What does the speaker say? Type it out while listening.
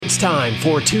It's time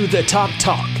for To The Top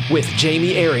Talk with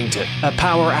Jamie Arrington, a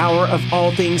power hour of all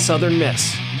things Southern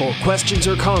Miss. For questions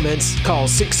or comments, call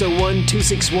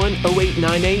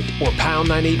 601-261-0898 or pound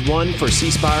 981 for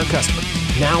C Spire customers.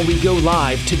 Now we go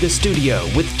live to the studio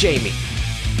with Jamie.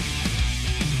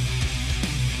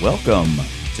 Welcome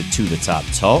to The Top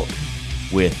Talk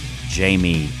with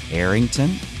Jamie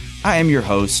Arrington. I am your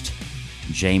host,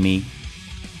 Jamie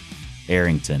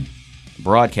Arrington,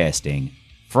 broadcasting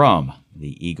from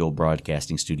the Eagle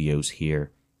Broadcasting Studios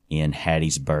here in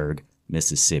Hattiesburg,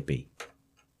 Mississippi. If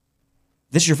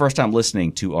this is your first time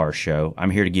listening to our show, I'm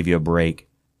here to give you a break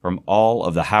from all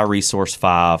of the High Resource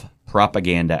 5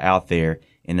 propaganda out there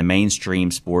in the mainstream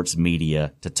sports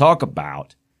media to talk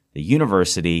about the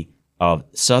University of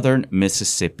Southern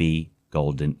Mississippi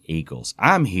Golden Eagles.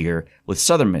 I'm here with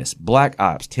Southern Miss Black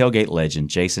Ops tailgate legend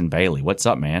Jason Bailey. What's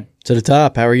up, man? To the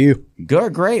top. How are you?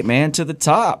 Good, great, man. To the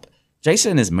top.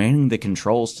 Jason is manning the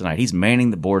controls tonight. He's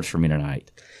manning the boards for me tonight.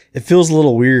 It feels a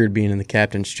little weird being in the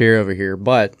captain's chair over here,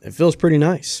 but it feels pretty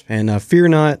nice. And fear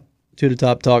not, To the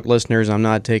Top Talk listeners, I'm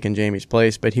not taking Jamie's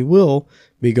place, but he will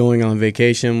be going on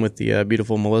vacation with the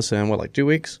beautiful Melissa in, 2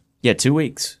 weeks? Yeah, 2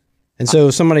 weeks. And so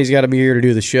somebody's got to be here to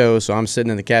do the show, so I'm sitting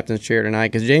in the captain's chair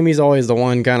tonight because Jamie's always the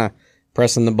one kind of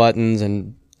pressing the buttons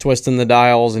and twisting the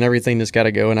dials and everything that's got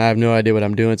to go, and I have no idea what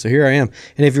I'm doing. So here I am.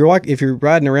 And if you're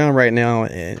riding around right now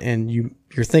and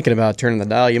you're thinking about turning the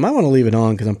dial, you might want to leave it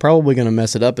on because I'm probably going to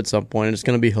mess it up at some point, and it's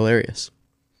going to be hilarious.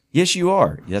 Yes, you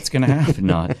are. That's going to happen.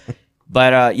 Not.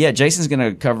 But, Jason's going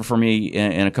to cover for me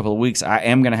in a couple of weeks. I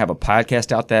am going to have a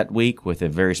podcast out that week with a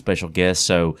very special guest,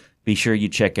 so be sure you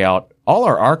check out all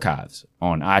our archives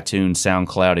on iTunes,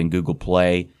 SoundCloud, and Google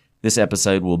Play. This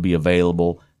episode will be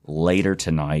available later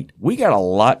tonight. We got a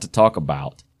lot to talk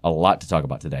about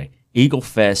today. Eagle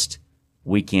Fest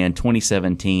weekend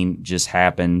 2017 just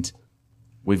happened.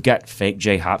 We've got Fake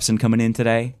Jay Hopson coming in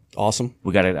today. Awesome.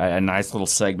 We got a nice little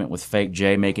segment with Fake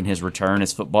Jay making his return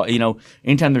as football. You know,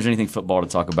 anytime there's anything football to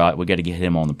talk about, we got to get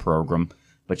him on the program.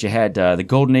 But you had the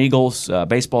Golden Eagles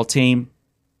baseball team,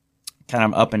 kind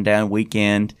of up and down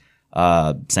weekend.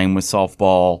 Same with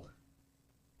softball.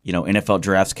 You know, NFL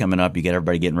draft's coming up. You get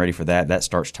everybody getting ready for that. That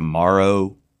starts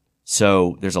tomorrow.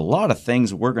 So there's a lot of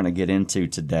things we're going to get into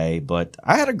today, but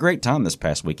I had a great time this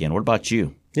past weekend. What about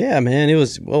you? Yeah, man, it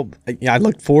was, I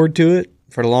looked forward to it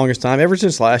for the longest time, ever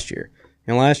since last year.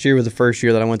 And last year was the first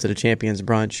year that I went to the Champions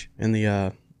Brunch and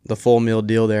the full meal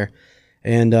deal there.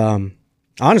 And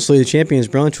honestly, the Champions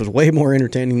Brunch was way more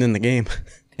entertaining than the game.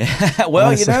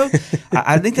 Well, you know,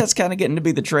 I think that's kind of getting to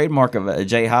be the trademark of a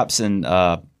Jay Hopson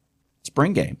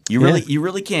spring game. You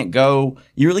really can't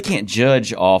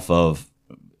judge off of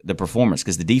the performance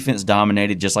because the defense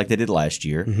dominated just like they did last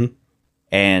year. Mm-hmm.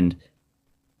 And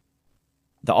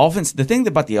the offense, the thing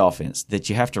about the offense that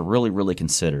you have to really, really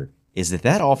consider is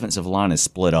that offensive line is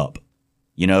split up.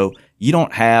 You know, you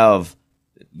don't have,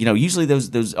 usually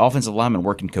those offensive linemen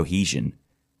work in cohesion.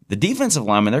 The defensive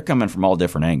linemen, they're coming from all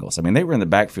different angles. I mean, they were in the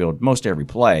backfield most every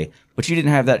play, but you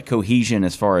didn't have that cohesion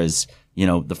as far as,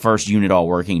 the first unit all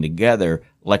working together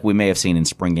like we may have seen in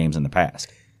spring games in the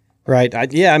past. Right.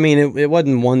 It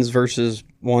wasn't ones versus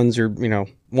ones or,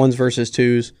 ones versus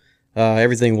twos.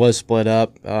 Everything was split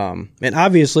up. And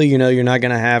obviously, you're not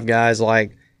going to have guys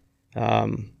like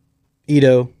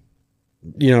Ito,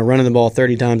 running the ball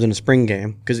 30 times in a spring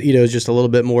game because Ito is just a little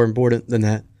bit more important than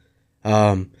that.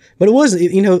 But it was,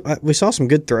 we saw some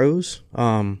good throws.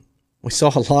 We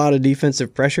saw a lot of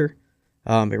defensive pressure.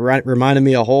 It reminded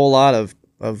me a whole lot of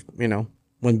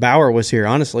when Bauer was here,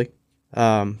 honestly.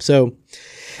 So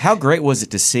how great was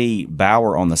it to see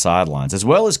Bauer on the sidelines as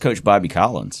well as Coach Bobby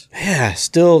Collins? Yeah,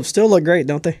 still look great,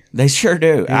 don't they? They sure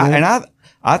do. Yeah.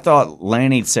 I thought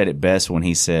Lanny said it best when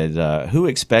he said, "Who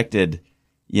expected,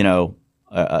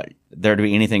 there to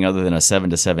be anything other than a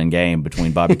 7-7 game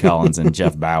between Bobby Collins and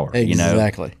Jeff Bauer?"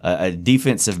 Exactly. A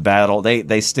defensive battle.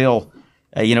 They still,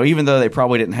 even though they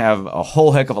probably didn't have a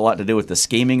whole heck of a lot to do with the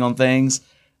scheming on things,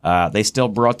 they still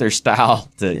brought their style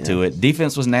to it.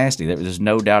 Defense was nasty. There's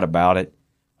no doubt about it.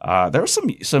 There were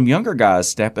some younger guys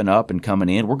stepping up and coming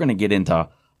in. We're going to get into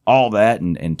all that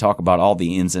and talk about all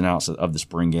the ins and outs of the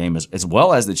spring game as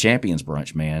well as the Champions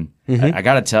Brunch, man. Mm-hmm. I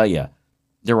got to tell you,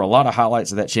 there were a lot of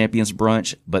highlights of that Champions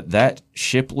Brunch, but that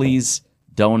Shipley's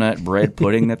donut bread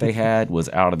pudding that they had was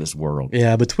out of this world.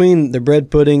 Yeah, between the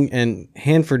bread pudding and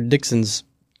Hanford Dixon's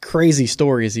crazy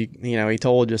stories he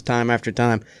told just time after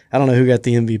time. I don't know who got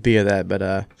the MVP of that, but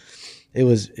it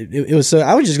was so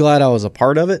I was just glad I was a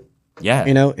part of it. Yeah.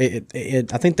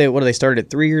 I think they started it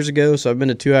 3 years ago, so I've been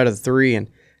to 2 out of the 3, and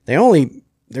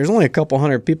there's only a couple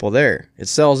hundred people there. It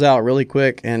sells out really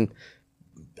quick, and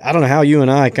I don't know how you and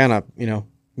I kind of,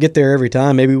 get there every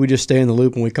time. Maybe we just stay in the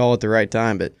loop and we call it the right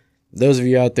time. But those of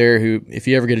you out there who, if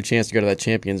you ever get a chance to go to that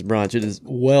Champions Brunch, it is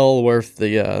well worth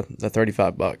the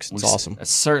 $35. It's awesome. I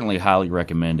certainly highly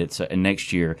recommend it. So, and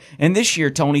next year, and this year,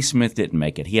 Tony Smith didn't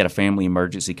make it. He had a family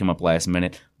emergency come up last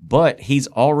minute, but he's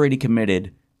already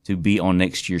committed to be on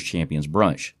next year's Champions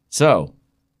Brunch. So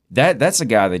that's a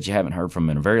guy that you haven't heard from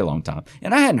in a very long time.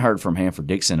 And I hadn't heard from Hanford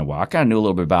Dixon in a while. I kind of knew a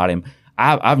little bit about him.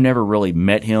 I've never really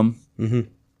met him. Mm-hmm.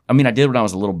 I mean, I did when I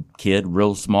was a little kid,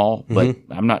 real small, but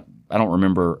I don't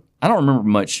remember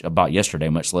much about yesterday,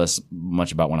 much less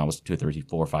much about when I was 2, 3,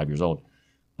 4, 5 years old.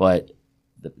 But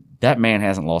that man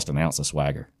hasn't lost an ounce of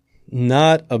swagger.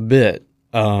 Not a bit.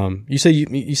 You say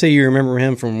you remember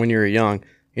him from when you were young.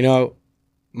 You know,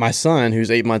 my son, who's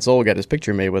 8 months old, got his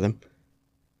picture made with him.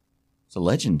 It's a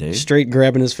legend, dude. Straight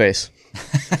grabbing his face.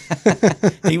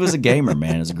 He was a gamer,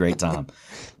 man. It was a great time.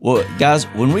 Well, guys,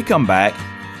 when we come back,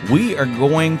 we are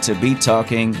going to be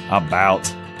talking about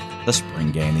the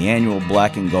spring game, the annual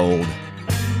black and gold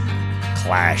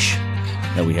clash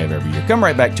that we have every year. Come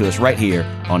right back to us right here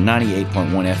on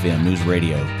 98.1 FM News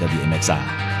Radio,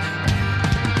 WMXI.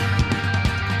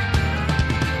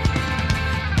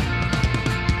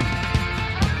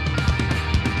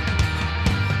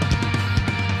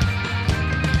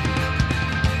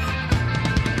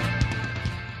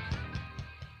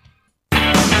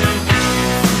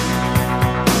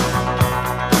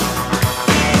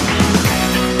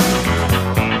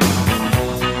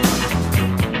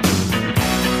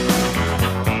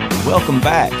 Welcome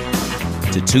back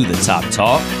to the Top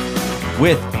Talk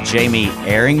with Jamie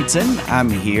Arrington. I'm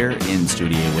here in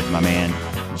studio with my man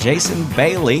Jason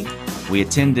Bailey. We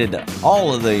attended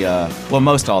all of the,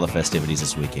 most all the festivities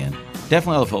this weekend.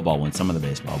 Definitely all the football ones, some of the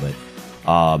baseball,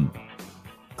 but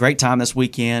great time this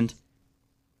weekend.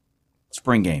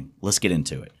 Spring game. Let's get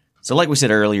into it. So like we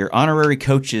said earlier, honorary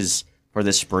coaches for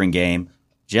this spring game,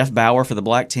 Jeff Bauer for the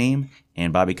black team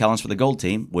and Bobby Collins for the gold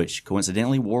team, which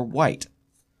coincidentally wore white.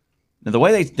 Now, the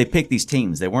way they picked these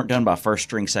teams, they weren't done by first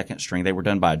string, second string. They were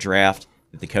done by a draft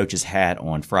that the coaches had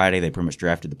on Friday. They pretty much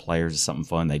drafted the players. It's something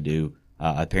fun they do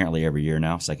apparently every year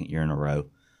now, second year in a row.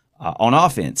 On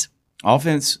offense,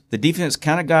 the defense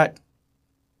kind of got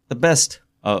the best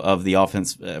of the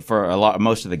offense for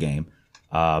most of the game.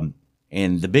 And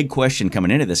the big question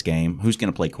coming into this game, who's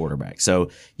going to play quarterback?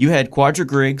 So you had Quadra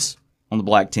Griggs on the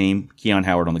black team, Keon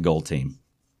Howard on the gold team.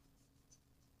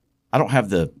 I don't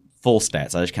have the full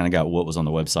stats. I just kind of got what was on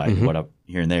the website and what up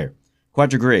here and there.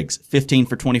 Quadra Griggs, 15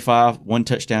 for 25, 1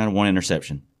 touchdown, 1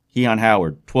 interception. Keon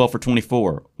Howard, 12 for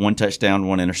 24, 1 touchdown,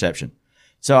 1 interception.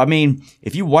 So, I mean,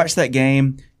 if you watch that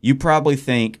game, you probably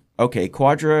think, okay,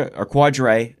 Quadra,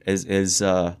 as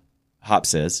Hop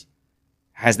says,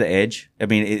 has the edge. I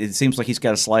mean, it seems like he's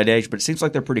got a slight edge, but it seems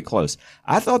like they're pretty close.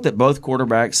 I thought that both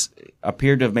quarterbacks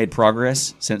appeared to have made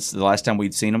progress since the last time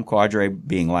we'd seen them, Quadra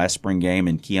being last spring game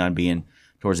and Keon being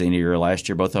towards the end of the year last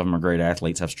year. Both of them are great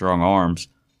athletes, have strong arms,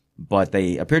 but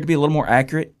they appear to be a little more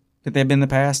accurate than they've been in the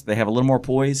past. They have a little more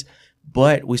poise,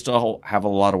 but we still have a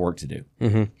lot of work to do.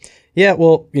 Mm-hmm. Yeah,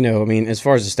 well, you know, I mean, as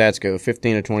far as the stats go,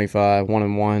 15 to 25,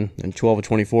 1-1, and 12 to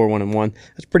 24, 1-1.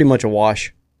 That's pretty much a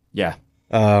wash. Yeah.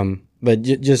 But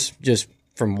just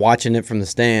from watching it from the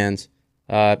stands,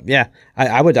 I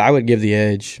would give the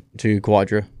edge to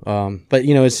Quadra. But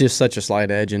you know, it's just such a slight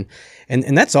edge, and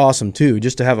that's awesome too,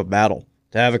 just to have a battle.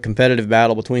 To have a competitive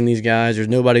battle between these guys. There's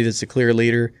nobody that's a clear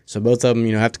leader, so both of them,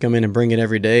 you know, have to come in and bring it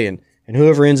every day, and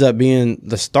whoever ends up being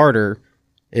the starter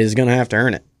is going to have to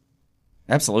earn it.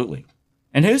 Absolutely.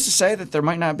 And who's to say that there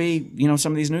might not be, you know,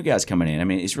 some of these new guys coming in? I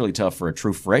mean, it's really tough for a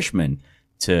true freshman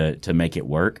to make it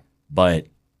work, but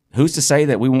who's to say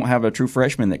that we won't have a true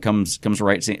freshman that comes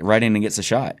right in and gets a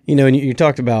shot? You know, and you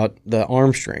talked about the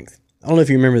arm strength. I don't know if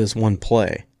you remember this one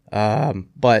play,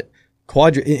 but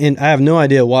Quadra, and I have no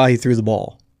idea why he threw the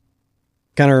ball.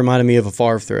 Kind of reminded me of a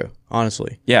Favre throw,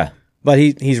 honestly. Yeah. But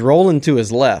he's rolling to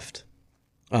his left,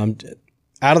 out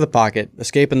of the pocket,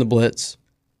 escaping the blitz,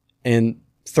 and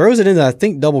throws it into, I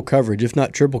think, double coverage, if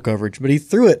not triple coverage. But he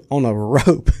threw it on a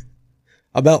rope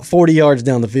about 40 yards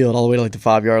down the field, all the way to like the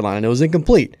 5-yard line, and it was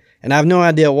incomplete. And I have no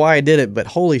idea why he did it, but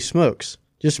holy smokes.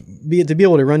 To be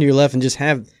able to run to your left and just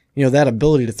have, you know, that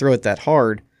ability to throw it that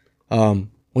hard,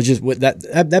 was just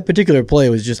that particular play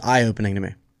was just eye-opening to me.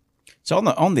 So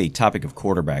on the topic of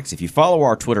quarterbacks, if you follow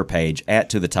our Twitter page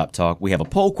 @ToTheTopTalk, we have a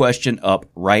poll question up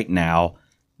right now.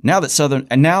 Now that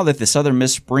the Southern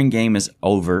Miss spring game is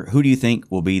over, who do you think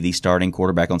will be the starting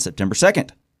quarterback on September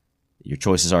 2nd? Your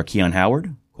choices are Keon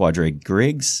Howard, Quadra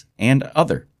Griggs, and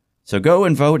other. So go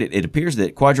and vote. It appears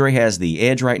that Quadra has the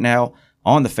edge right now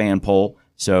on the fan poll.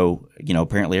 So, you know,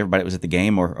 apparently everybody that was at the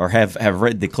game or have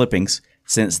read the clippings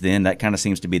since then. That kind of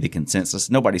seems to be the consensus.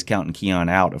 Nobody's counting Keon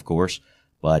out, of course,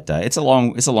 but it's a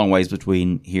long ways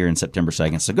between here and September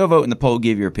 2nd. So go vote in the poll,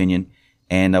 give your opinion,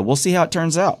 and we'll see how it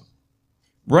turns out.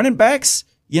 Running backs,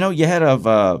 you had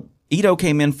Ito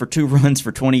came in for 2 runs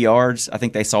for 20 yards. I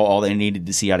think they saw all they needed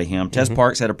to see out of him. Tez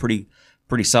Parks had a pretty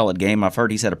solid game. I've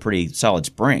heard he's had a pretty solid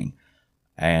spring.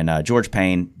 And George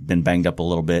Payne been banged up a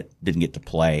little bit, didn't get to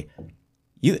play.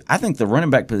 I think the running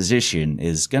back position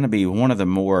is going to be one of the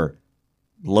more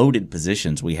loaded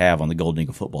positions we have on the Golden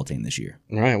Eagle football team this year.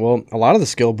 Right. Well, a lot of the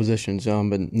skill positions,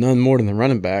 but none more than the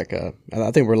running back.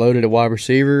 I think we're loaded at wide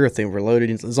receiver. I think we're loaded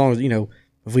as long as,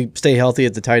 if we stay healthy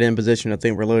at the tight end position, I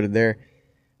think we're loaded there.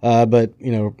 But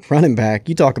running back,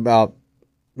 you talk about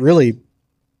really,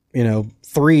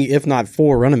 3, if not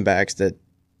 4 running backs that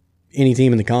any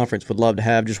team in the conference would love to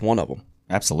have just one of them.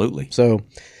 Absolutely. So,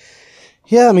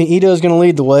 yeah, I mean, Ito's going to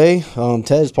lead the way.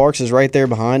 Tez Parks is right there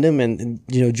behind him. And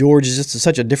George is just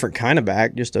such a different kind of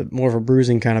back, just more of a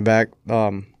bruising kind of back.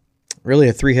 Really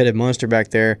a 3-headed monster back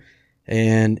there.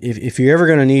 And if you're ever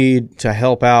going to need to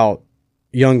help out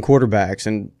young quarterbacks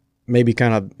and maybe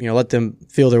kind of, let them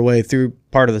feel their way through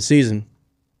part of the season,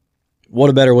 what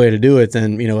a better way to do it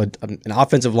than, an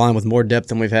offensive line with more depth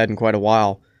than we've had in quite a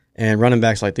while and running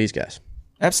backs like these guys.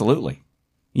 Absolutely.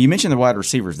 You mentioned the wide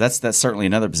receivers. That's certainly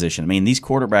another position. I mean, these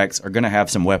quarterbacks are going to have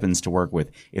some weapons to work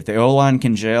with. If the O-line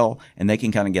can gel and they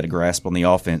can kind of get a grasp on the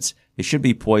offense, they should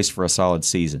be poised for a solid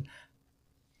season.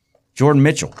 Jordan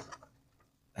Mitchell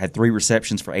had 3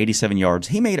 receptions for 87 yards.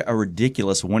 He made a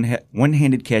ridiculous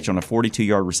one-handed catch on a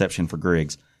 42-yard reception for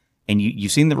Griggs. And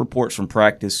you've seen the reports from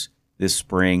practice this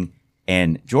spring,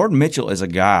 and Jordan Mitchell is a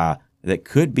guy that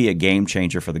could be a game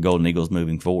changer for the Golden Eagles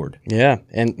moving forward. Yeah,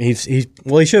 and he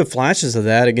showed flashes of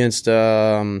that against,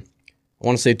 I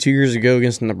want to say 2 years ago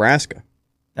against Nebraska.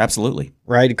 Absolutely.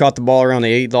 Right, he caught the ball around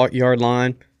the 8-yard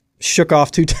line, shook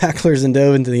off 2 tacklers and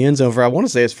dove into the end zone for, I want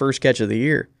to say, his first catch of the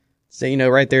year. So,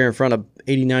 right there in front of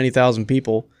 80,000, 90,000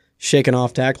 people, shaking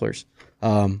off tacklers.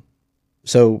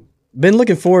 So, been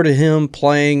looking forward to him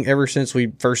playing ever since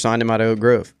we first signed him out of Oak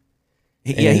Grove.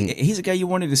 He's a guy you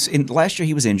wanted to see. Last year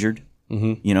he was injured.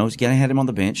 Mm-hmm. He's going to have him on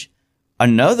the bench.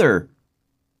 Another,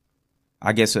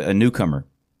 I guess, a newcomer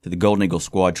to the Golden Eagle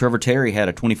squad. Trevor Terry had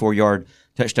a 24-yard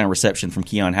touchdown reception from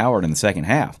Keon Howard in the second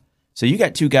half. So you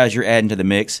got 2 guys you're adding to the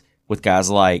mix with guys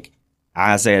like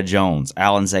Isaiah Jones,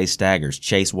 Alan Zay Staggers,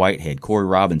 Chase Whitehead, Corey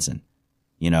Robinson.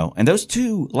 And those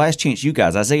 2 last chance you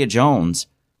guys, Isaiah Jones,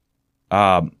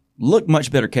 looked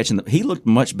much better catching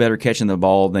the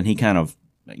ball than he kind of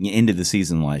ended the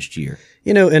season last year.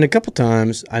 And a couple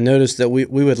times I noticed that we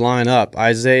would line up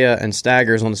Isaiah and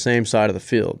Staggers on the same side of the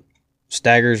field.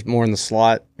 Staggers more in the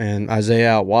slot and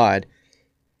Isaiah out wide.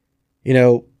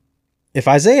 If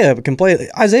Isaiah can play,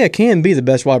 Isaiah can be the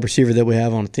best wide receiver that we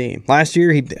have on the team. Last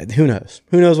year, who knows?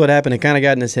 Who knows what happened? It kind of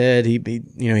got in his head. He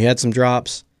had some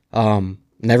drops.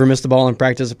 Never missed the ball in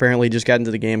practice. Apparently, just got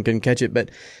into the game, couldn't catch it. But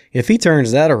if he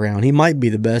turns that around, he might be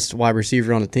the best wide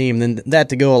receiver on the team. Then that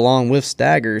to go along with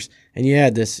Staggers, and you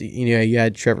had this. You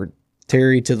had Trevor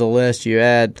Terry to the list. You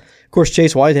had, of course,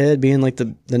 Chase Whitehead being like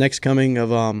the next coming of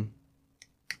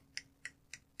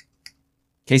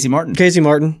Casey Martin.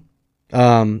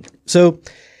 So,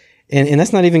 and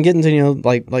that's not even getting to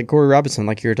like Corey Robinson,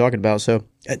 like you were talking about. So,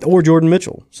 or Jordan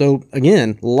Mitchell. So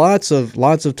again, lots of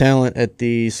talent at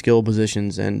the skill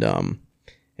positions, and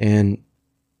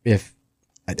if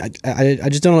I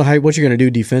just don't know what you're going to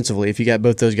do defensively if you got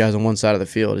both those guys on one side of the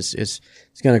field. It's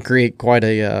going to create quite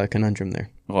a conundrum there.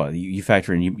 Well, you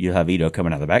factor in you have Ito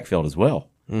coming out of the backfield as well.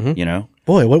 Mm-hmm.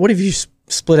 Boy, what if you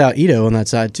split out Ito on that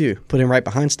side too? Put him right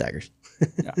behind Staggers.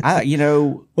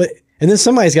 What? And then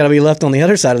somebody's got to be left on the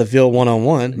other side of the field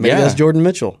one-on-one. Maybe that's Jordan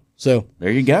Mitchell. So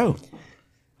there you go.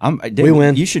 We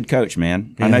win. You should coach,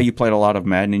 man. Yeah. I know you played a lot of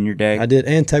Madden in your day. I did,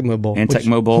 and Tecmo Bowl.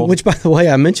 Tecmo Bowl. Which, by the way,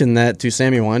 I mentioned that to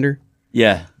Sammy Winder.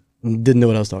 Yeah. Didn't know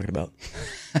what I was talking about.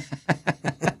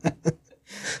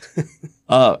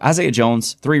 Isaiah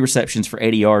Jones, 3 receptions for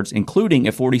 80 yards, including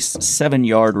a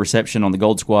 47-yard reception on the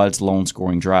Gold Squad's lone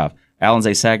scoring drive. Alan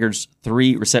Zay Saggers,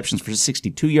 3 receptions for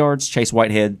 62 yards. Chase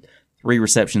Whitehead, 3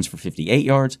 receptions for 58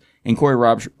 yards. And Corey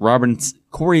Robinson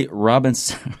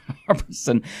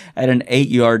had an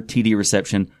 8-yard TD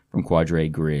reception from Quadre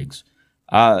Griggs.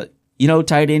 Tight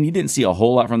end, you didn't see a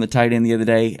whole lot from the tight end the other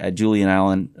day. Julian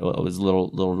Allen was a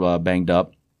little banged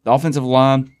up. The offensive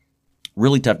line,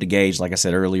 really tough to gauge, like I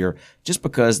said earlier, just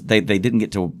because they didn't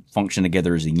get to function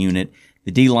together as a unit.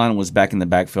 The D-line was back in the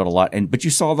backfield a lot, but you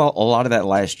saw a lot of that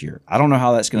last year. I don't know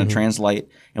how that's going to translate.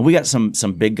 And we got some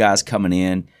big guys coming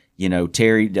in.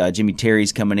 Jimmy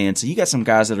Terry's coming in. So you got some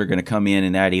guys that are going to come in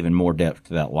and add even more depth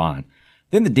to that line.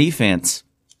 Then the defense,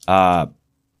 the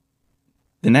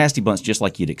nasty bunch, just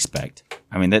like you'd expect.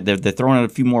 I mean, they're throwing a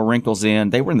few more wrinkles in.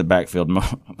 They were in the backfield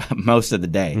most of the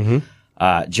day.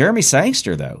 Mm-hmm. Jeremy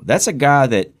Sangster, though, that's a guy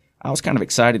that I was kind of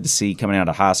excited to see coming out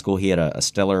of high school. He had a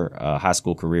stellar high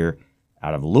school career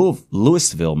out of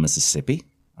Louisville, Mississippi.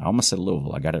 I almost said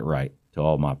Louisville. I got it right, to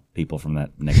all my people from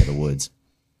that neck of the woods.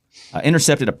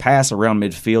 Intercepted a pass around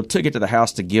midfield, took it to the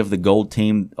house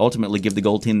to ultimately give the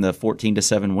Gold Team the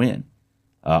 14-7 win.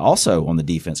 Also on the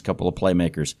defense, a couple of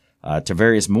playmakers.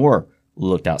 Tavarius Moore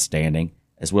looked outstanding,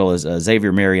 as well as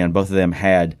Xavier Marion. Both of them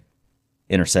had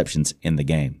interceptions in the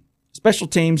game. Special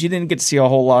teams, you didn't get to see a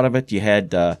whole lot of it. You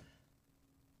had, the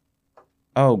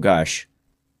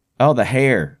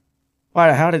hair.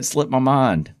 Why? How did it slip my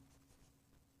mind?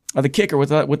 The kicker with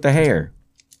the hair.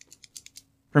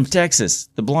 From Texas,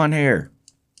 the blonde hair.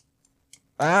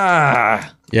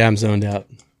 Yeah, I'm zoned out.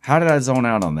 How did I zone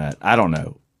out on that? I don't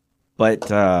know. But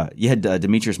you had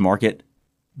Demetrius Market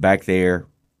back there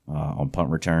on punt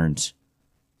returns.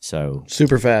 So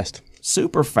Super fast.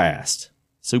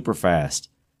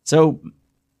 So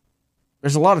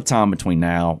there's a lot of time between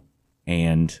now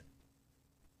and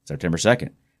September 2nd.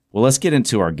 Well, let's get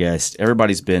into our guest.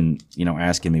 Everybody's been,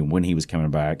 asking me when he was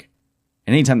coming back.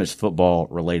 And anytime there's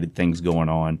football-related things going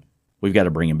on, we've got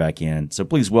to bring him back in. So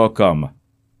please welcome,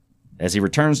 as he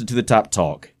returns to the Top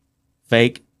Talk,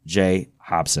 Fake J.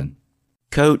 Hopson.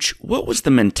 Coach, what was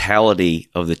the mentality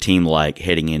of the team like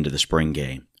heading into the spring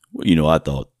game? Well, I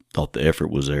thought the effort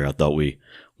was there. I thought we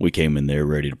came in there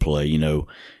ready to play.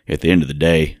 At the end of the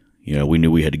day, we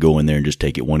knew we had to go in there and just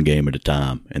take it one game at a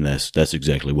time, and that's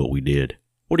exactly what we did.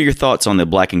 What are your thoughts on the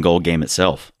black and gold game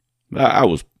itself? I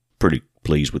was pretty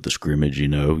pleased with the scrimmage, you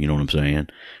know what I'm saying?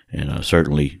 And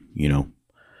certainly,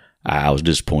 I was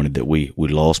disappointed that we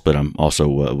lost, but I'm also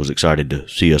was excited to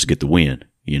see us get the win.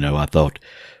 I thought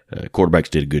quarterbacks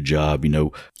did a good job.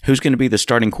 Who's going to be the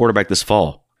starting quarterback this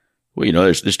fall? Well,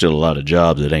 there's still a lot of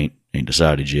jobs that ain't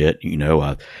decided yet.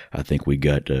 I think we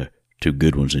got two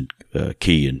good ones in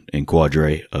Key and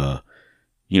Quadre.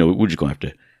 We're just going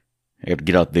to have to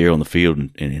get out there on the field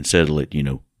and settle it,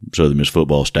 Southern Miss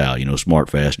football style, smart,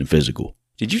 fast, and physical.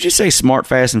 Did you just say smart,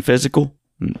 fast, and physical?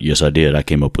 Yes, I did. I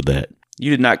came up with that.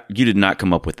 You did not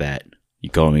come up with that. You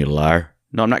calling me a liar?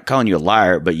 No, I'm not calling you a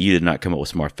liar, but you did not come up with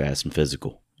smart, fast, and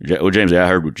physical. Well, James, I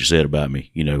heard what you said about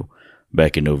me,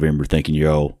 back in November, thinking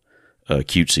you're all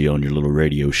cutesy on your little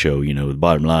radio show. The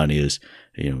bottom line is,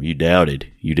 you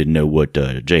doubted. You didn't know what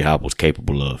J-Hop was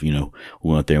capable of. We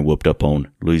went there and whooped up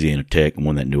on Louisiana Tech and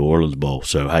won that New Orleans Bowl.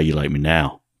 So how you like me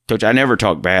now? Coach, I never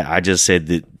talked bad. I just said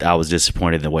that I was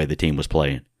disappointed in the way the team was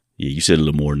playing. Yeah, you said a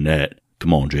little more than that.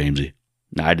 Come on, Jamesy.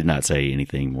 No, I did not say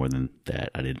anything more than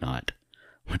that. I did not.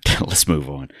 Let's move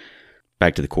on.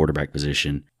 Back to the quarterback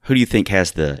position. Who do you think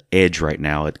has the edge right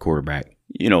now at the quarterback?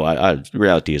 The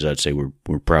reality is I'd say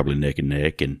we're probably neck and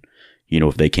neck. And,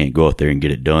 if they can't go out there and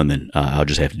get it done, then I'll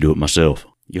just have to do it myself.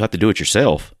 You'll have to do it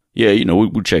yourself? Yeah,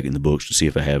 we're checking the books to see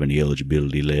if I have any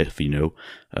eligibility left,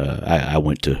 I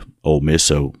went to Ole Miss,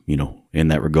 so, in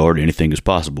that regard, anything is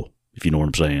possible, if you know what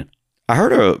I'm saying. I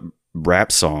heard a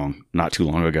rap song not too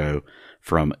long ago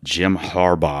from Jim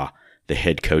Harbaugh, the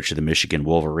head coach of the Michigan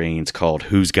Wolverines, called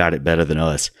Who's Got It Better Than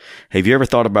Us? Have you ever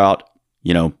thought about,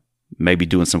 maybe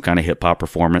doing some kind of hip-hop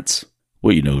performance?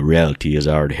 Well, the reality is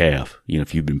I already have.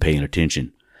 If you've been paying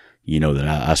attention,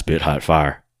 that I spit hot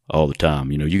fire all the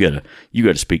time. You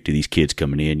gotta speak to these kids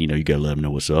coming in. You gotta let them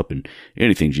know what's up. And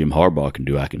anything Jim Harbaugh can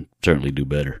do, I can certainly do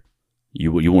better.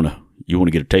 You wanna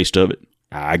get a taste of it?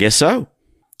 I guess so.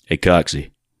 Hey,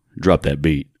 Coxie, drop that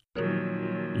beat.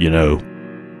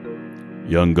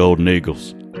 Young Golden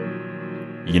Eagles.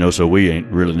 So we ain't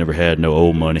really never had no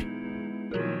old money.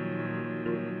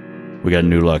 We got a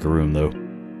new locker room though.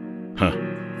 Huh.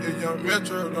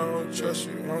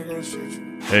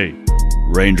 Hey,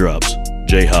 Raindrops.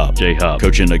 J-Hop.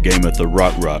 Coaching the game at the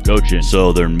Rock. Coaching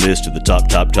Southern Miss to the top.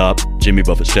 Jimmy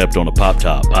Buffett stepped on a pop.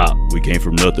 We came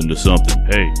from nothing to something.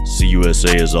 Hey,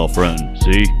 CUSA is all frontin'.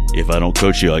 See? If I don't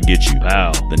coach you, I get you.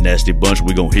 Pow. The nasty bunch,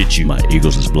 we gon' hit you. My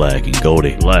Eagles is black and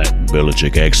goldy. Black.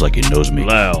 Belichick acts like he knows me.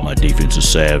 Loud. My defense is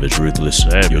savage, ruthless.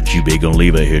 Savage. Your QB gon'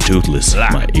 leave out here toothless.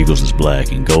 Black. My Eagles is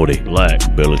black and goldy. Black.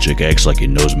 Belichick acts like he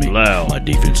knows me. Loud. My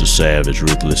defense is savage,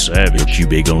 ruthless. Savage. Your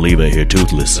QB gon' leave out here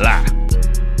toothless. Black.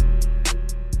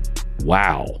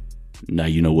 Wow. Now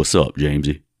you know what's up,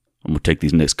 Jamesy. I'm going to take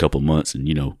these next couple months and,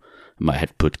 I might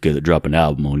have to drop an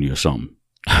album on you or something.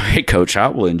 All right, Coach, I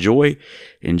will enjoy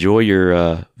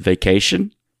your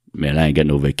vacation. Man, I ain't got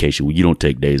no vacation. Well, you don't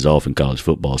take days off in college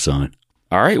football, son.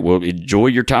 All right, well, enjoy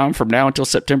your time from now until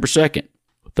September 2nd.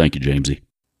 Thank you, Jamesy.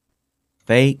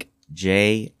 Fake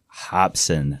J.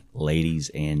 Hopson,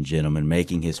 ladies and gentlemen,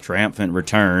 making his triumphant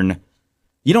return.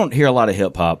 You don't hear a lot of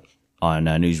hip-hop on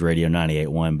News Radio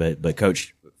 98.1, but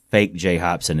Coach Fake Jay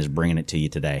Hopson is bringing it to you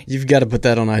today. You've got to put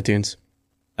that on iTunes.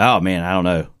 Oh, man, I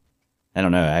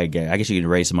don't know. I guess you could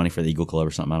raise some money for the Eagle Club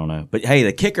or something. I don't know. But, hey,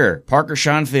 the kicker, Parker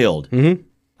Schonfield. Mm-hmm.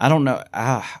 I don't know.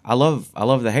 I love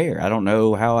the hair. I don't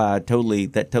know how how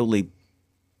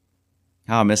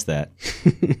I missed that.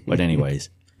 But anyways.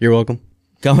 You're welcome.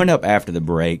 Coming up after the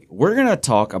break, we're going to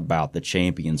talk about the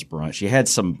Champions Brunch. You had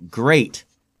some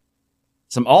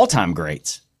all-time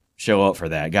greats show up for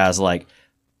that. Guys like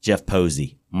Jeff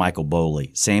Posey, Michael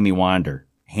Boley, Sammy Winder,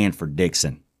 Hanford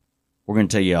Dixon. We're going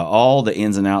to tell you all the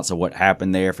ins and outs of what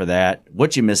happened there for that,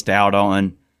 what you missed out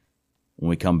on when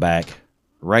we come back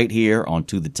right here on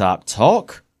To the Top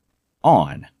Talk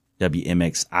on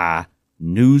WMXI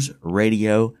News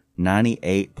Radio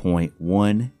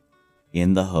 98.1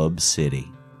 in the Hub City.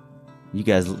 You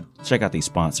guys check out these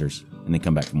sponsors and then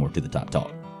come back for more To the Top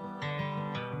Talk.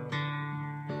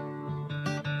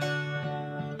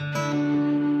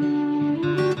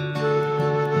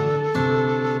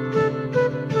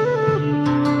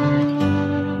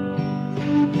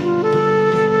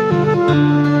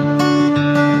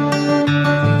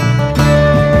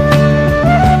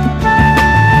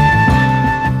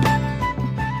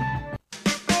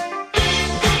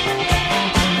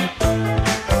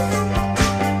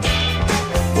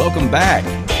 Back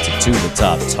to the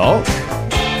Top Talk,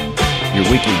 your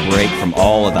weekly break from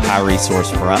all of the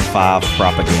high-resource 5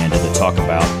 propaganda to talk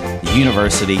about the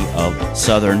University of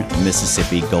Southern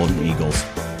Mississippi Golden Eagles.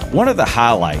 One of the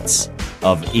highlights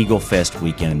of Eagle Fest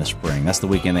weekend in the spring, that's the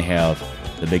weekend they have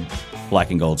the big black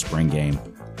and gold spring game,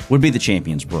 would be the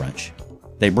Champions Brunch.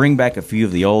 They bring back a few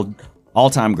of the old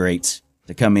all-time greats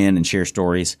to come in and share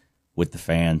stories with the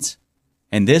fans.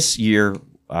 And this year,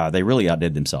 they really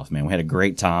outdid themselves, man. We had a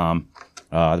great time.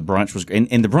 The brunch was,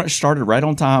 and the brunch started right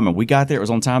on time, and we got there. It was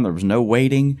on time. There was no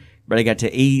waiting. Everybody got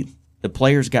to eat. The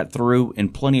players got through in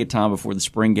plenty of time before the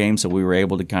spring game, so we were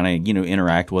able to kind of,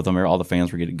 interact with them. All the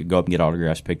fans were going to go up and get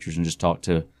autographs, pictures, and just talk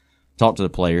to the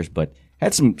players. But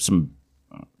had some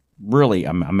really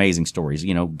amazing stories.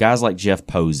 Guys like Jeff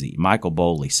Posey, Michael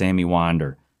Boley, Sammy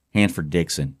Winder, Hanford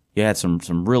Dixon. You had some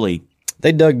really.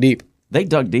 They dug deep.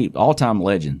 All-time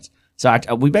legends. So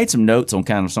we made some notes on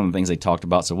kind of some of the things they talked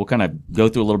about, so we'll kind of go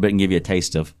through a little bit and give you a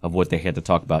taste of what they had to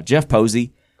talk about. Jeff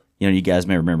Posey, you guys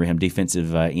may remember him,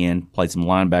 defensive end, played some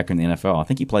linebacker in the NFL. I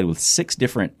think he played with 6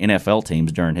 different NFL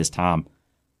teams during his time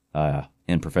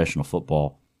in professional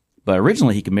football. But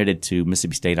originally he committed to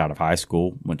Mississippi State out of high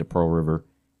school, went to Pearl River,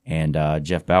 and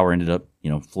Jeff Bauer ended up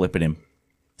flipping him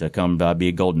to come be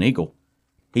a Golden Eagle.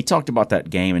 He talked about that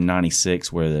game in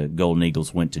 '96 where the Golden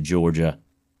Eagles went to Georgia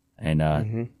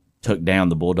and took down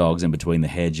the Bulldogs in between the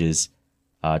hedges,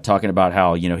 talking about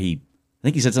how, I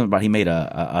think he said something about he made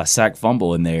a sack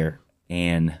fumble in there,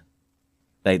 and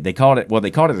they called it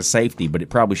a safety, but it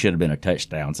probably should have been a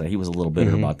touchdown, so he was a little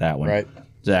bitter about that one. Right.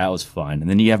 So that was fun. And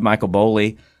then you have Michael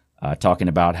Boley talking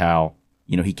about how,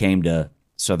 he came to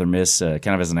Southern Miss kind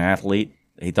of as an athlete.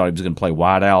 He thought he was going to play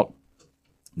wide out.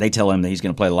 They tell him that he's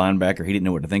going to play linebacker. He didn't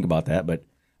know what to think about that, but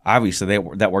obviously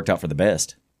that worked out for the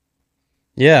best.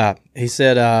 Yeah, he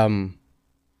said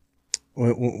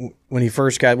when he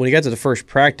got to the first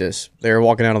practice, they were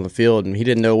walking out on the field, and he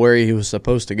didn't know where he was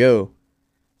supposed to go,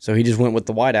 so he just went with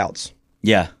the wideouts.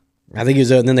 Yeah, I think he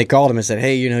was. And then they called him and said,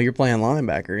 "Hey, you're playing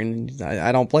linebacker, and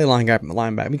I don't play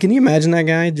linebacker." I mean, can you imagine that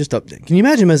guy Can you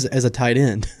imagine him as a tight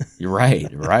end? You're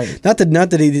right. Not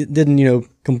that he didn't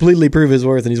completely prove his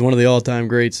worth, and he's one of the all-time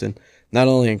greats, and not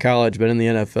only in college but in the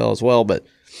NFL as well, but.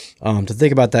 To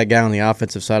think about that guy on the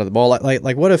offensive side of the ball,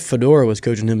 like what if Fedora was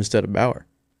coaching him instead of Bauer?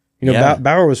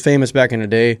 Bauer was famous back in the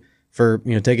day for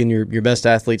taking your best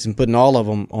athletes and putting all of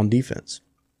them on defense,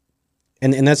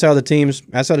 and that's how the teams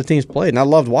played, and I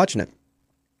loved watching it.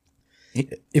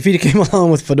 If he came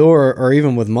along with Fedora or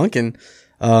even with Munkin,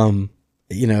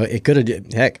 it could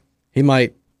have. Heck, he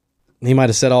might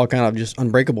have set all kind of just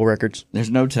unbreakable records. There's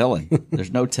no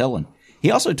telling. He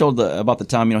also told about the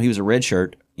time he was a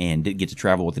redshirt and didn't get to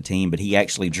travel with the team, but he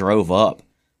actually drove up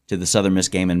to the Southern Miss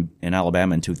game in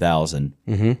Alabama in 2000.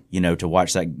 To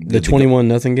watch that the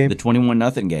 21-0 game. The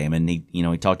 21-0 game, and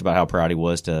he talked about how proud he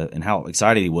was and how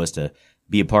excited he was to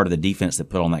be a part of the defense that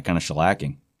put on that kind of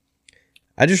shellacking.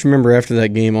 I just remember after that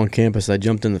game on campus, I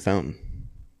jumped in the fountain.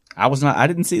 I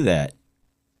didn't see that.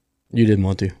 You didn't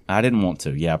want to. I didn't want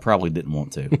to. Yeah, I probably didn't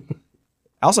want to.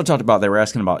 I also talked about, they were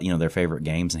asking about, their favorite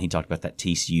games, and he talked about that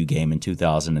TCU game in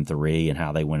 2003 and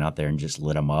how they went out there and just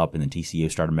lit them up, and then TCU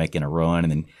started making a run,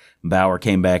 and then Bauer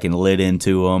came back and lit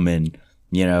into them, and,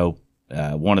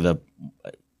 one of the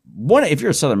if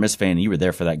you're a Southern Miss fan and you were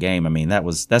there for that game, I mean,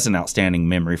 that's an outstanding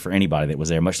memory for anybody that was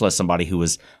there, much less somebody who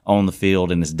was on the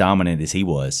field and as dominant as he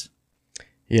was.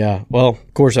 Yeah, well,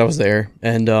 of course I was there,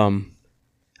 and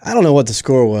I don't know what the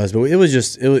score was, but it was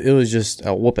just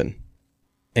a whooping.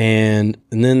 And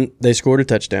then they scored a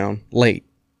touchdown late,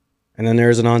 and then there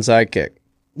was an onside kick,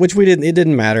 which it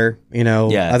didn't matter, you know.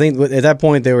 Yeah. I think at that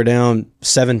point they were down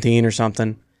 17 or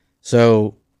something.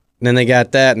 So then they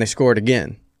got that and they scored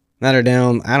again. Now they're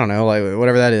down, I don't know, like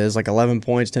whatever that is, like 11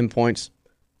 points, 10 points.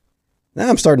 Now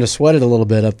I'm starting to sweat it a little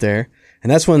bit up there.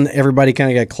 And that's when everybody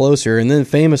kind of got closer. And then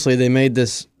famously they made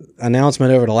this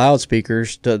announcement over the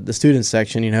loudspeakers to the student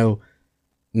section, you know,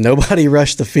 nobody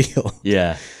rushed the field.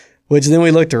 Yeah. Which then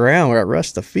we looked around, we're at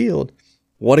rush the field.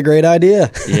 What a great idea.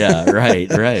 Yeah,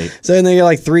 right. So then they got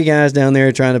like 3 guys down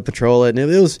there trying to patrol it. And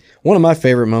it was one of my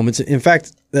favorite moments. In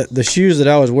fact, the shoes that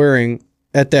I was wearing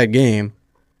at that game,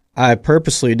 I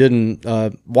purposely didn't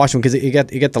wash them because it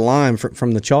got the lime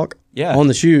from the chalk on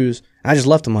the shoes. I just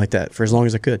left them like that for as long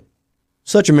as I could.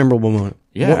 Such a memorable moment.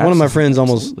 Yeah, one of my friends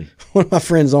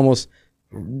almost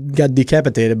got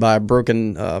decapitated by a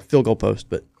broken field goal post,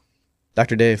 but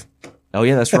Dr. Dave. Oh,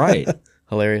 yeah, that's right.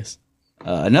 Hilarious.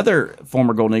 Another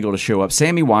former Golden Eagle to show up,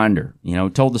 Sammy Winder, you know,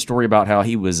 told the story about how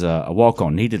he was a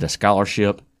walk-on, needed a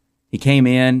scholarship. He came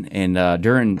in, and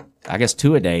during, I guess,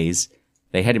 2-a-days,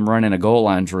 they had him running a goal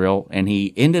line drill, and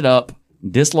he ended up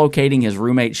dislocating his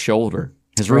roommate's shoulder.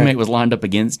 His roommate was lined up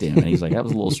against him, and he's like, that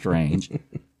was a little strange.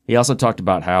 He also talked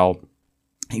about how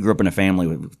he grew up in a family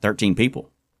with 13 people,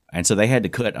 and so they had to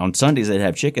cut, on Sundays they'd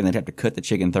have chicken, they'd have to cut the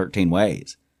chicken 13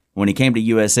 ways. When he came to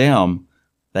USM,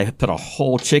 they put a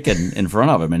whole chicken in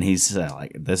front of him, and he's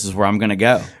like, "This is where I'm going to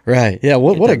go." Right? Yeah.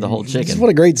 What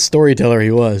a great storyteller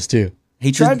he was too.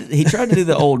 He tried to do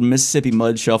the old Mississippi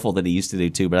mud shuffle that he used to do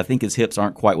too, but I think his hips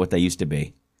aren't quite what they used to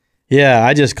be. Yeah,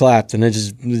 I just clapped and I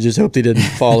just hoped he didn't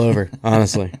fall over.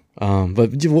 Honestly, but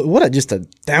what a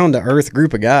down to earth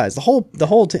group of guys. The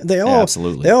whole team, they all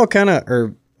absolutely, they all kind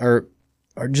of are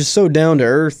just so down to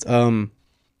earth.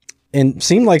 And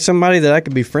seemed like somebody that I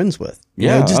could be friends with. You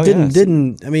know, just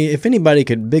didn't. I mean, if anybody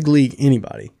could big league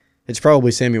anybody, it's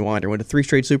probably Sammy Winder. Went to 3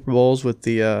 straight Super Bowls with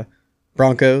the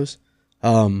Broncos.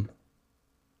 And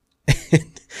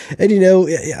you know,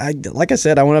 like I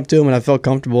said, I went up to him and I felt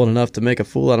comfortable enough to make a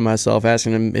fool out of myself,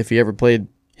 asking him if he ever played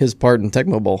his part in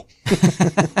Tecmo Bowl.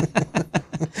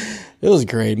 It was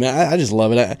great, man. I just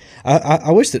love it.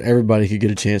 I wish that everybody could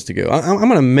get a chance to go. I'm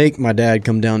going to make my dad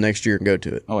come down next year and go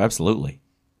to it. Oh, absolutely.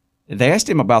 They asked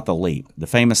him about the leap, the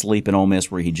famous leap in Ole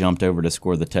Miss where he jumped over to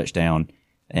score the touchdown,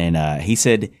 and he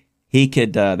said he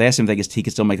could. They asked him if he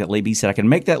could still make that leap. He said, "I can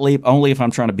make that leap only if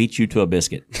I'm trying to beat you to a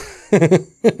biscuit."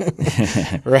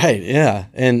 Right? Yeah,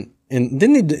 and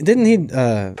didn't he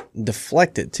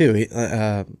deflect it too?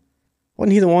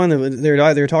 Wasn't he the one that they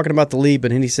were talking about the leap,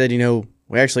 and then he said, you know,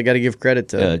 we actually got to give credit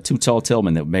to Too Tall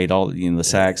Tillman that made all the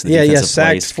sacks.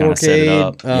 Sacks,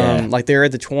 4K. Like they were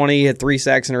at the 20, had 3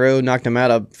 sacks in a row, knocked him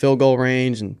out of field goal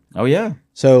range, and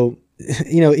so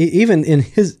you know, even in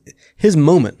his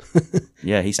moment,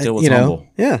 yeah, he still was humble.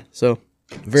 Yeah, so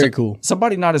very cool.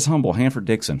 Somebody not as humble, Hanford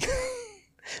Dixon,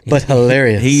 but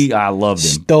hilarious. I loved him.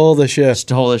 Stole the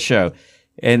show.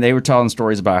 And they were telling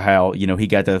stories about how, you know, he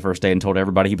got there the first day and told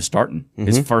everybody he was starting.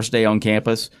 His first day on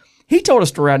campus. He told a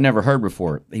story I'd never heard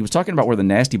before. He was talking about where the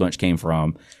Nasty Bunch came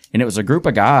from, and it was a group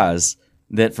of guys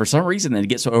that for some reason they'd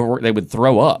get so overworked they would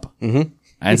throw up. Mm-hmm.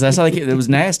 And so that's how it was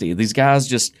nasty. These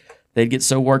guys they'd get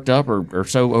so worked up or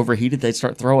so overheated they'd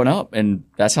start throwing up, and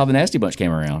that's how the Nasty Bunch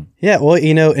came around. Yeah, well,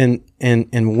 you know,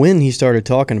 and when he started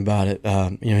talking about it,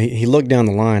 you know, he looked down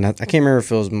the line. I can't remember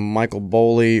if it was Michael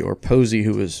Boley or Posey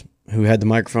who had the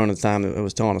microphone at the time that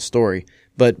was telling a story,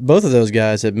 but both of those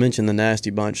guys had mentioned the Nasty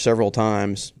Bunch several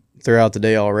times throughout the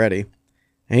day already,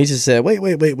 and he just said, wait,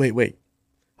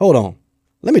 hold on,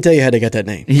 let me tell you how they got that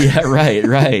name. Yeah,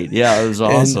 right. Yeah, it was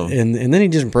awesome. And then he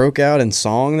just broke out in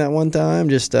song that one time,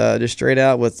 just straight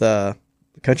out with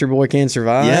Country Boy Can't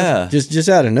Survive. Yeah, just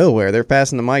out of nowhere. They're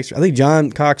passing the mics. I think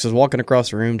John Cox was walking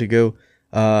across the room to go.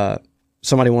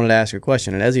 Somebody wanted to ask a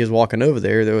question, and as he was walking over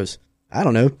there was, I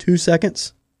don't know, 2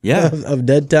 seconds of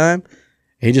dead time.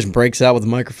 He just breaks out with the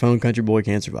microphone, Country Boy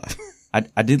Can't Survive.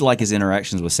 I did like his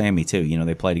interactions with Sammy, too. You know,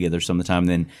 they played together some of the time.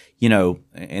 Then, you know,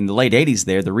 in the late 80s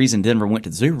there, the reason Denver went to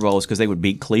the Super Bowl is because they would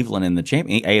beat Cleveland in the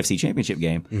AFC Championship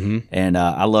game. Mm-hmm. And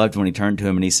I loved when he turned to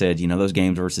him and he said, you know, those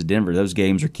games versus Denver, those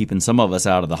games are keeping some of us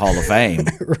out of the Hall of Fame.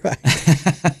 Right.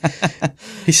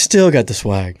 He's still got the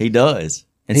swag. He does.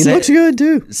 And he looks good,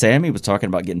 too. Sammy was talking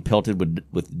about getting pelted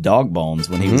with dog bones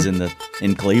when he was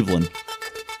in Cleveland.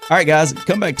 All right, guys,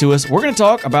 come back to us. We're going to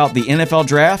talk about the NFL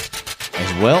draft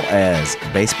as well as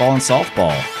baseball and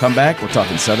softball. Come back, we're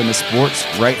talking Southern Miss sports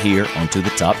right here on To the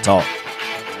Top Talk.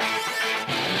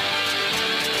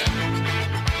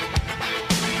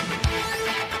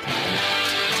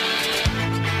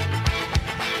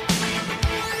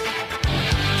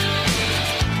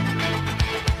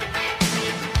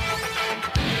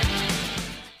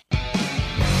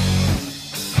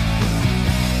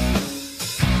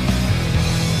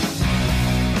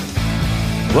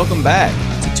 Welcome back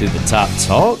to the Top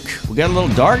Talk. We got a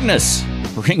little darkness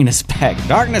bringing us back.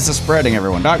 Darkness is spreading,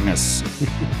 everyone. Darkness.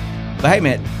 But hey,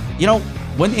 man, you know,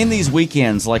 when in these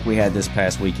weekends like we had this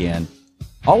past weekend,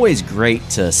 always great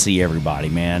to see everybody,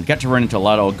 man. Got to run into a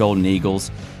lot of old Golden Eagles.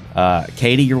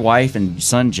 Katie, your wife, and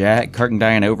son Jack, Kirk and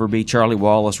Diane Overby, Charlie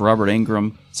Wallace, Robert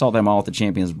Ingram. Saw them all at the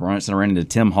Champions Brunch. And I ran into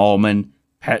Tim Hallman,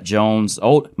 Pat Jones,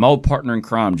 my old partner in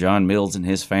crime, John Mills and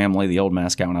his family, the old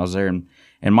mascot when I was there,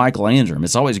 and Michael Andrum.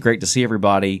 It's always great to see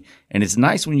everybody, and it's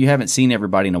nice when you haven't seen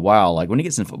everybody in a while. Like when it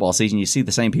gets in football season, you see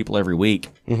the same people every week.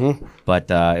 Mm-hmm.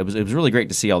 But it was really great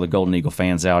to see all the Golden Eagle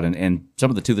fans out and some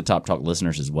of the To the Top Talk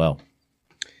listeners as well.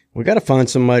 We got to find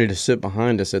somebody to sit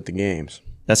behind us at the games.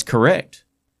 That's correct.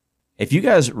 If you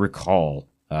guys recall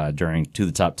during To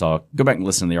the Top Talk, go back and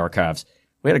listen to the archives.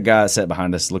 We had a guy that sat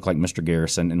behind us, looked like Mr.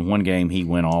 Garrison. In one game, he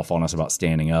went off on us about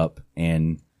standing up,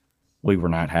 and we were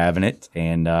not having it.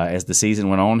 And as the season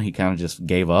went on, he kind of just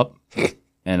gave up.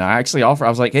 And I actually offered, I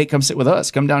was like, hey, come sit with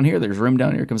us. Come down here. There's room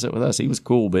down here. Come sit with us. He was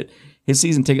cool, but his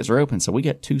season tickets are open, so we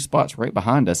got 2 spots right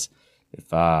behind us. If,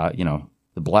 the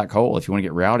Black Hole, if you want to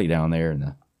get rowdy down there in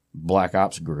the Black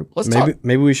Ops group.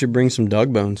 Maybe we should bring some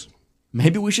dog bones.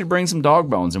 Maybe we should bring some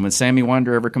dog bones. And when Sammy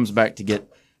Wonder ever comes back to get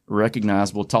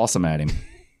recognized, we'll toss them at him.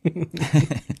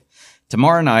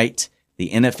 Tomorrow night, the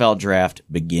NFL draft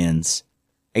begins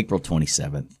April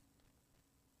 27th.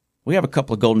 We have a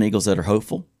couple of Golden Eagles that are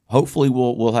hopeful. Hopefully,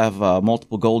 we'll have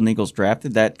multiple Golden Eagles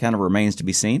drafted. That kind of remains to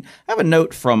be seen. I have a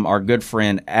note from our good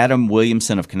friend Adam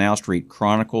Williamson of Canal Street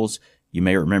Chronicles. You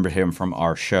may remember him from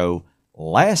our show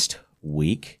last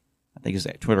week. I think his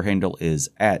Twitter handle is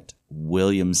at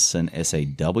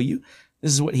WilliamsonSAW.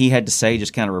 This is what he had to say,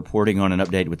 just kind of reporting on an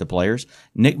update with the players.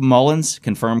 Nick Mullins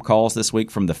confirmed calls this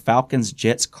week from the Falcons,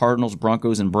 Jets, Cardinals,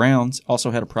 Broncos, and Browns. Also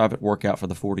had a private workout for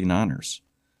the 49ers.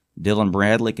 Dylan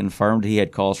Bradley confirmed he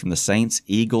had calls from the Saints,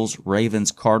 Eagles,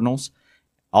 Ravens, Cardinals.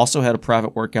 Also had a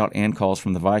private workout and calls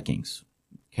from the Vikings.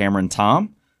 Cameron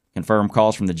Tom confirmed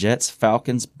calls from the Jets,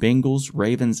 Falcons, Bengals,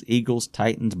 Ravens, Eagles,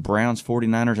 Titans, Browns,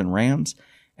 49ers, and Rams.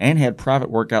 And had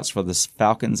private workouts for the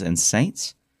Falcons and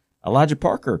Saints. Elijah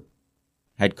Parker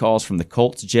had calls from the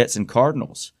Colts, Jets, and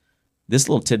Cardinals. This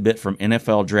little tidbit from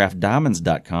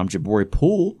NFLDraftDiamonds.com, Jabari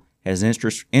Poole has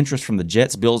interest from the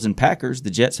Jets, Bills, and Packers. The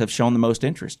Jets have shown the most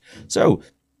interest. So,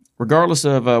 regardless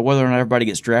of whether or not everybody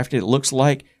gets drafted, it looks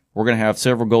like we're going to have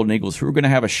several Golden Eagles who are going to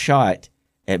have a shot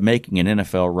at making an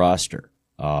NFL roster.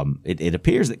 It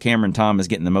appears that Cameron Tom is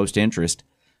getting the most interest.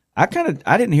 I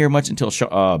didn't hear much until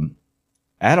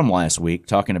Adam last week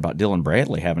talking about Dylan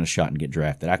Bradley having a shot and get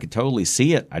drafted. I could totally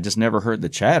see it. I just never heard the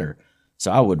chatter.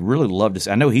 So I would really love to see.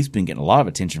 I know he's been getting a lot of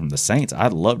attention from the Saints.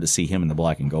 I'd love to see him in the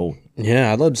black and gold.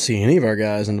 Yeah, I'd love to see any of our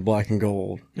guys in the black and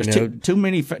gold. There's too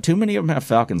many of them have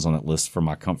Falcons on that list for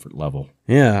my comfort level.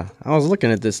 Yeah, I was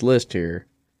looking at this list here,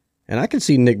 and I could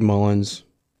see Nick Mullins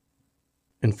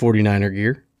in 49er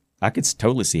gear. I could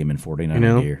totally see him in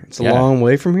 49er gear. It's a long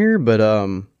way from here, but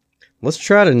let's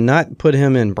try to not put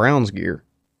him in Browns gear.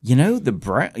 The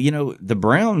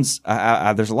Browns.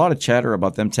 There's a lot of chatter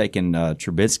about them taking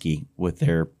Trubisky with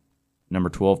their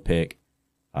number 12 pick,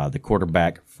 the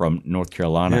quarterback from North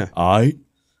Carolina. Yeah.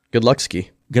 Good luck, Ski.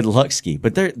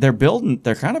 But they're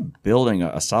kind of building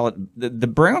a solid. The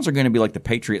Browns are going to be like the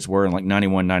Patriots were in like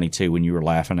 91, 92 when you were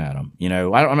laughing at them. I'm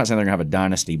not saying they're going to have a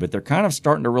dynasty, but they're kind of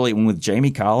starting to really. With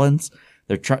Jamie Collins,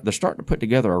 they're starting to put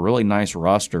together a really nice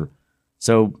roster.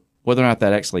 So. Whether or not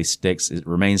that actually sticks, it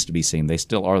remains to be seen. They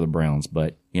still are the Browns,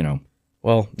 but,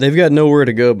 Well, they've got nowhere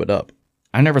to go but up.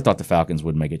 I never thought the Falcons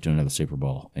would make it to another Super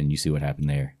Bowl, and you see what happened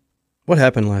there. What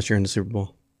happened last year in the Super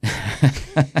Bowl?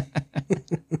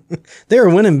 They were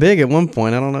winning big at one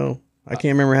point. I don't know. I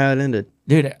can't remember how it ended.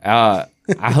 Dude, I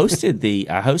hosted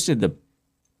the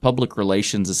Public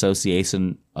Relations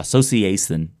Association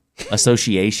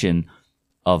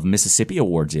of Mississippi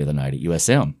Awards the other night at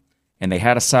USM, and they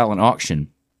had a silent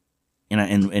auction.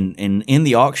 And in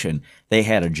the auction, they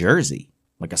had a jersey,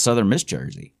 like a Southern Miss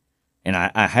jersey. And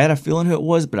I had a feeling who it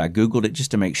was, but I Googled it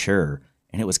just to make sure.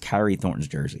 And it was Kyrie Thornton's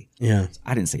jersey. Yeah. So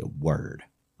I didn't say a word.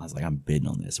 I was like, I'm bidding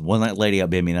on this. One night lady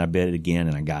outbid me, and I bid it again,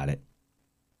 and I got it.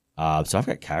 So I've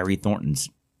got Kyrie Thornton's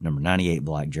number 98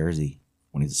 black jersey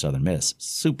when he's at Southern Miss.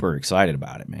 Super excited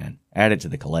about it, man. Add it to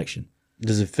the collection.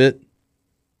 Does it fit?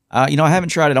 I haven't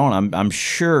tried it on. I'm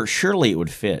sure, surely it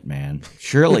would fit, man.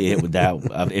 Surely it would.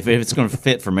 If it's going to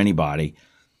fit from anybody.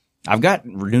 I've got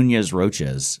Nunez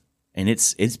Roches, and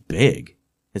it's big.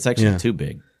 It's actually too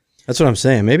big. That's what I'm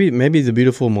saying. Maybe the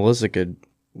beautiful Melissa could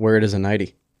wear it as a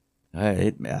nighty.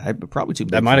 Probably too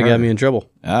big. That might have got me in trouble.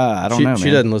 I don't know, man.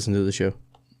 She doesn't listen to the show.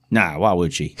 Nah, why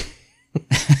would she?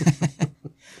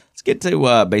 Let's get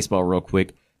to baseball real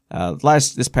quick.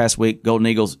 This past week, Golden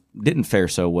Eagles didn't fare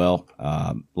so well.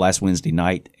 Last Wednesday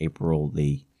night, April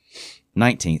the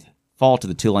 19th, fall to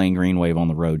the Tulane Green Wave on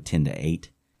the road 10-8.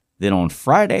 Then on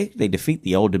Friday, they defeat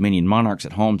the Old Dominion Monarchs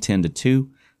at home 10-2.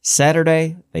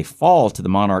 Saturday, they fall to the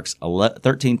Monarchs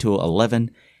 13-11.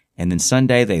 And then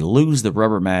Sunday, they lose the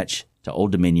rubber match to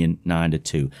Old Dominion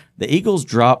 9-2. The Eagles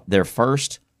dropped their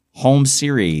first home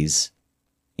series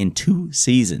in 2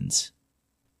 seasons.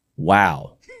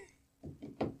 Wow.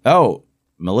 Oh,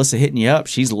 Melissa hitting you up.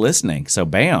 She's listening. So,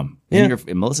 bam. Yeah.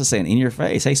 Melissa saying, in your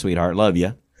face, hey, sweetheart, love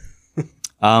you.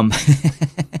 Golden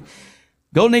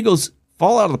Eagles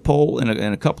fall out of the poll in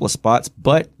a couple of spots,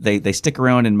 but they stick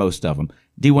around in most of them.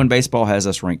 D1 Baseball has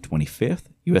us ranked 25th.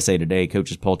 USA Today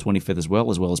Coaches Poll 25th as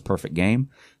well as Perfect Game.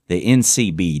 The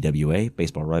NCBWA,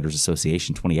 Baseball Writers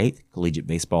Association, 28th. Collegiate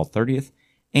Baseball, 30th.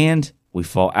 And we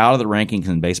fall out of the rankings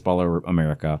in Baseball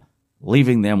America,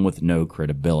 leaving them with no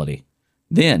credibility.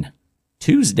 Then,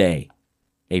 Tuesday,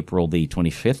 April the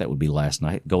 25th, that would be last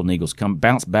night, Golden Eagles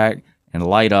bounce back and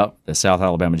light up the South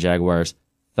Alabama Jaguars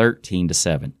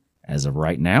 13-7. As of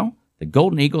right now, the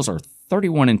Golden Eagles are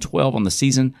 31-12 on the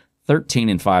season,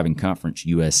 13-5 in Conference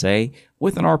USA,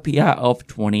 with an RPI of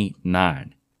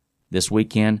 29. This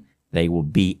weekend, they will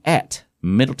be at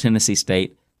Middle Tennessee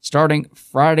State starting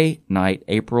Friday night,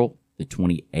 April the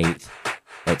 28th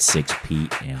at 6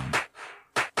 p.m.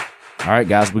 All right,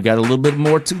 guys, we got a little bit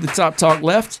more to the Top Talk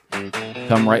left.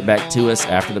 Come right back to us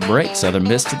after the break. Southern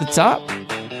Miss to the top.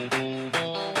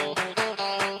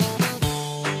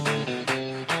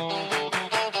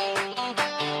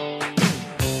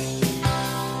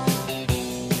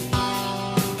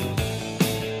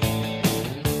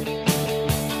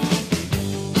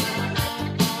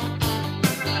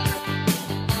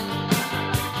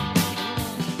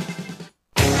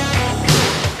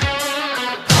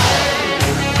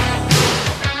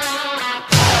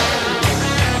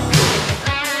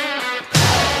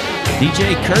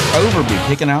 DJ Kirk Overby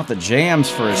picking out the jams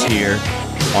for us here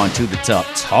on To the Top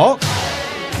Talk.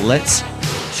 Let's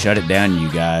shut it down,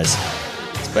 you guys.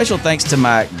 Special thanks to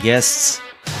my guests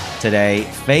today,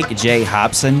 Fake J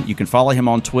Hopson. You can follow him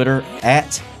on Twitter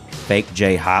at Fake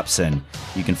J Hopson.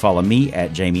 You can follow me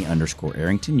at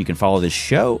Jamie_Arrington. You can follow this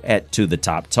show at To the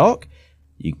Top Talk.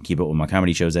 You can keep up with my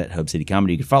comedy shows at Hub City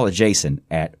Comedy. You can follow Jason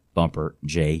at Bumper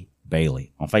J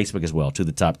Bailey. On Facebook as well, To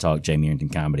the Top Talk, Jamie Arrington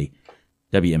Comedy.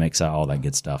 WMXI, all that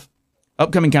good stuff.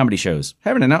 Upcoming comedy shows.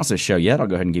 Haven't announced this show yet. I'll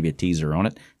go ahead and give you a teaser on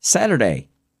it. Saturday,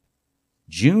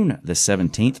 June the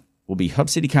 17th, will be Hub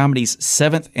City Comedy's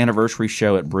 7th anniversary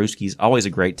show at Brewski's. Always a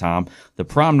great time. The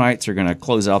prom nights are going to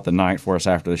close out the night for us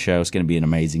after the show. It's going to be an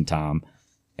amazing time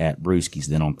at Brewski's.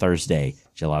 Then on Thursday,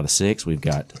 July the 6th, we've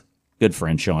got good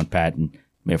friend Sean Patton. You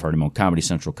may have heard him on Comedy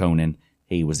Central Conan.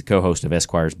 He was the co-host of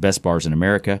Esquire's Best Bars in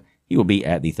America. He will be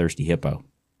at the Thirsty Hippo.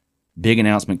 Big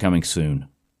announcement coming soon.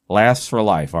 Laughs for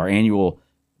Life, our annual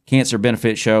cancer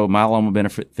benefit show, myeloma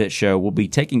benefit show, will be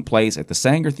taking place at the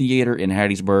Sanger Theater in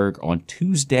Hattiesburg on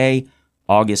Tuesday,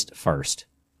 August 1st.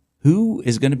 Who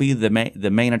is going to be the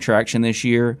main attraction this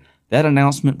year? That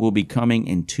announcement will be coming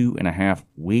in 2.5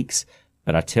 weeks.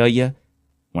 But I tell you,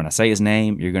 when I say his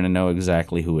name, you're going to know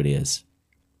exactly who it is.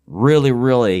 Really,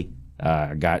 really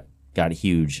got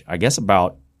huge, I guess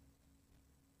about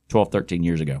 12, 13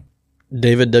 years ago.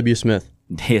 David W. Smith.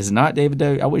 It's not David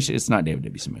W. I wish it's not David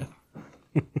W. Smith.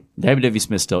 David W.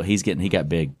 Smith still, he got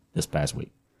big this past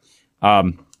week.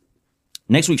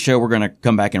 Next week's show, we're going to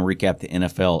come back and recap the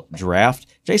NFL draft.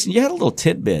 Jason, you had a little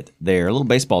tidbit there, a little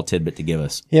baseball tidbit to give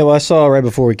us. Yeah, well, I saw right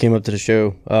before we came up to the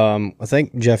show, I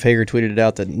think Jeff Hager tweeted it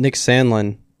out that Nick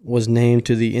Sandlin was named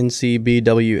to the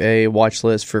NCBWA watch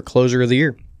list for closer of the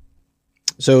year.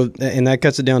 So, and that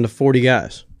cuts it down to 40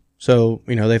 guys. So,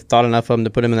 they've thought enough of him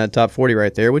to put him in that top 40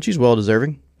 right there, which he's well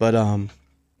deserving. But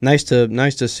nice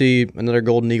to see another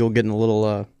Golden Eagle getting a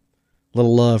little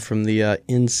love from the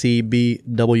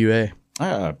NCBWA.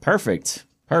 Perfect.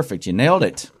 You nailed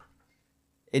it.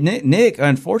 Nick,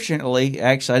 unfortunately,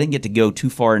 actually, I didn't get to go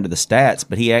too far into the stats,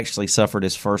 but he actually suffered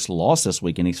his first loss this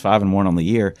week, and he's 5-1 on the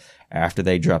year after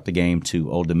they dropped the game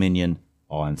to Old Dominion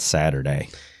on Saturday.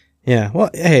 Yeah, well,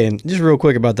 hey, and just real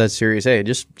quick about that series, hey,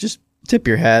 just tip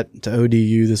your hat to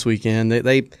ODU this weekend.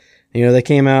 They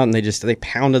came out and they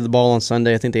pounded the ball on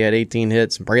Sunday. I think they had 18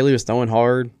 hits. Braley was throwing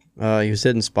hard. He was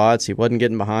hitting spots. He wasn't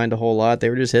getting behind a whole lot. They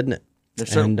were just hitting it. They're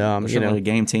certainly a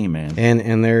game team, man.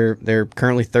 And they're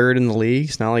currently third in the league.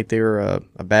 It's not like they were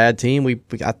a bad team. We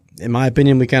got, in my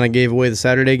opinion, we kind of gave away the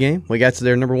Saturday game. We got to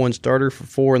their number one starter for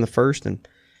 4 in the first, and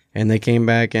they came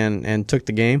back and took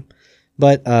the game.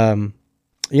 But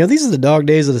these are the dog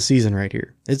days of the season right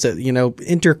here. It's a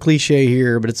inter cliche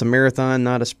here, but it's a marathon,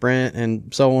 not a sprint,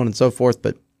 and so on and so forth.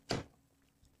 But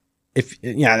I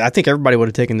think everybody would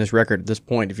have taken this record at this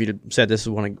point if you'd said this is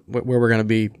where we're going to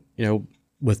be,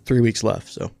 with 3 weeks left.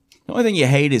 So the only thing you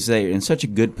hate is they're in such a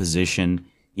good position.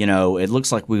 It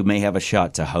looks like we may have a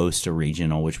shot to host a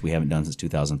regional, which we haven't done since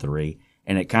 2003,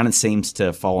 and it kind of seems to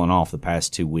have fallen off the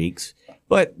past 2 weeks.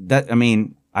 But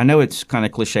I know it's kind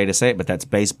of cliche to say it, but that's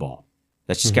baseball.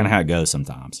 That's just kind of how it goes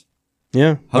sometimes.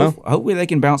 Yeah. Hopefully they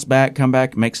can bounce back, come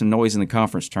back, make some noise in the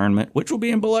conference tournament, which will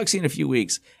be in Biloxi in a few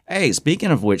weeks. Hey,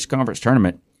 speaking of which, conference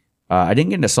tournament, I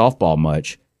didn't get into softball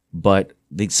much, but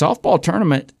the softball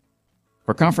tournament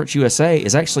for Conference USA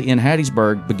is actually in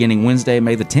Hattiesburg beginning Wednesday,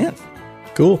 May the 10th.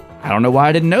 Cool. I don't know why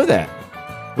I didn't know that.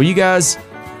 Well, you guys,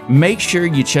 make sure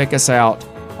you check us out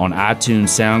on iTunes,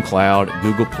 SoundCloud,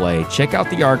 Google Play. Check out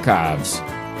the archives.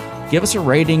 Give us a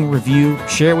rating, review,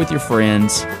 share it with your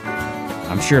friends.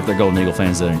 I'm sure if they're Golden Eagle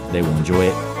fans, they will enjoy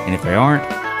it. And if they aren't,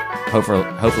 hopefully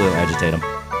it'll agitate them.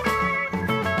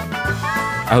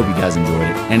 I hope you guys enjoyed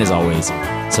it. And as always,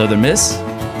 Southern Miss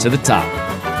to the top.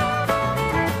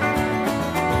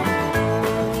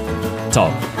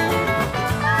 Talk.